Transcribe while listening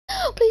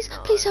please,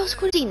 please, I was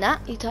could have seen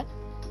that. You type.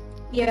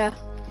 Yeah,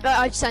 but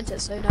I sent it,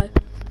 so no,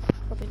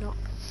 probably not.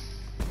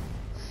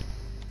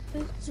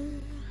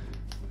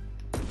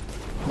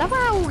 Love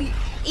how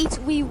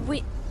you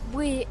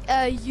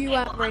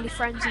weren't really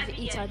friends with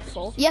Ito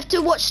before. You have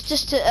to watch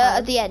just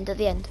at the end. At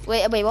the end.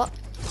 Wait, what?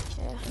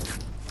 Yeah.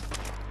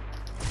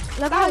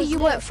 Love how you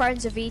weren't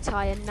friends with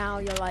Itai and now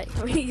you're like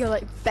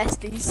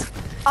besties.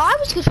 I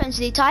was good friends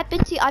with Itai.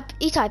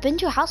 I've been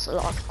to your house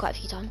quite a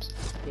few times.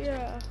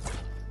 Yeah.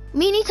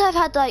 Me and Itai have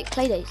had like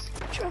play dates.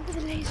 Jump with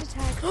the laser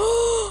tag.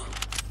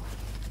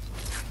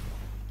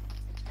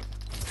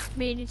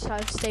 Me and Itai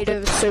have stayed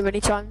over so many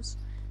times.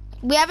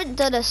 We haven't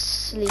done a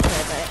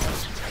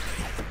sleepover.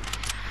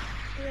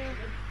 Yeah.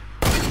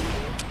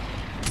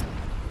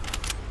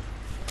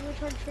 I'm gonna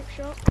try and trick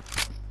shot.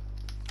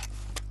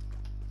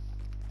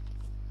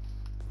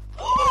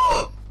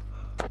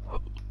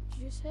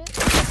 Did you just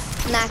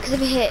hit? Nah, because if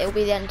we hit, it'll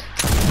be the end.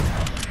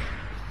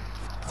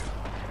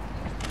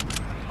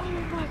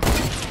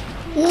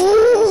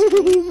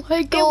 Oh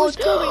my god! It was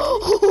going.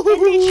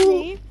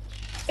 Literally,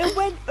 it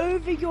went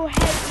over your head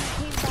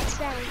and came back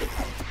down.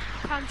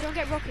 Callum, do you want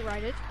to get rocket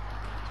rided?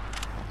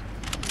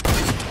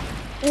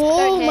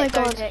 Oh my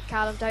god! Don't hit,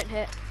 Callum. Don't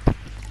hit.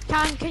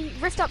 Callum, can you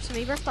rift up to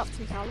me? Rift up to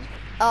me, Callum.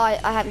 Oh, I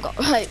haven't got.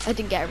 I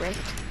didn't get a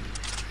rift.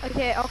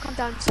 Okay, I'll come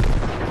down.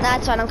 Nah,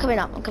 it's fine. I'm coming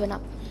up. I'm coming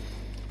up.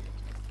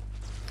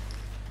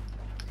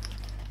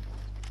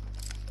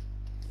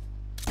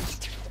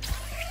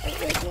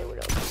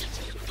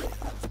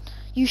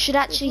 You should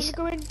actually.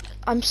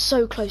 I'm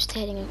so close to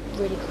hitting a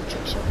really cool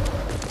trick shot.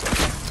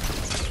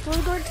 Do you want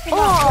to go into the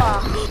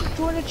map? Do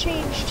you want to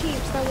change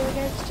teams that we're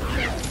against each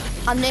other?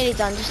 I'm nearly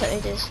done. Just let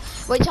me do this.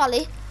 Wait,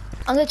 Charlie.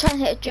 I'm gonna try and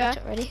hit a trick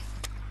shot. Ready?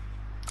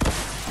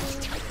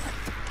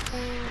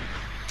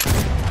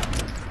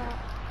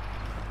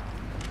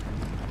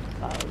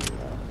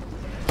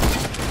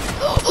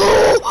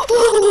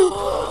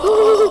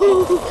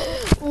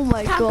 Oh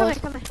my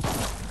god. Come here.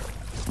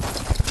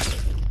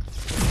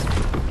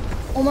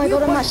 Oh my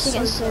god, I'm actually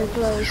getting so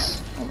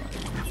close. Oh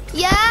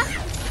yeah?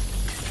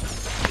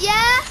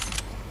 Yeah?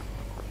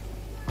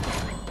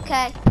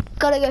 Okay,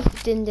 gotta go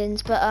for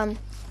din-dins, but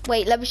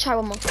wait, let me try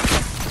one more.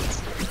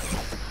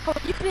 Oh,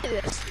 you can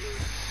hit this.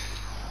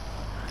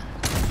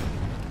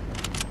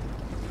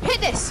 Hit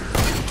this!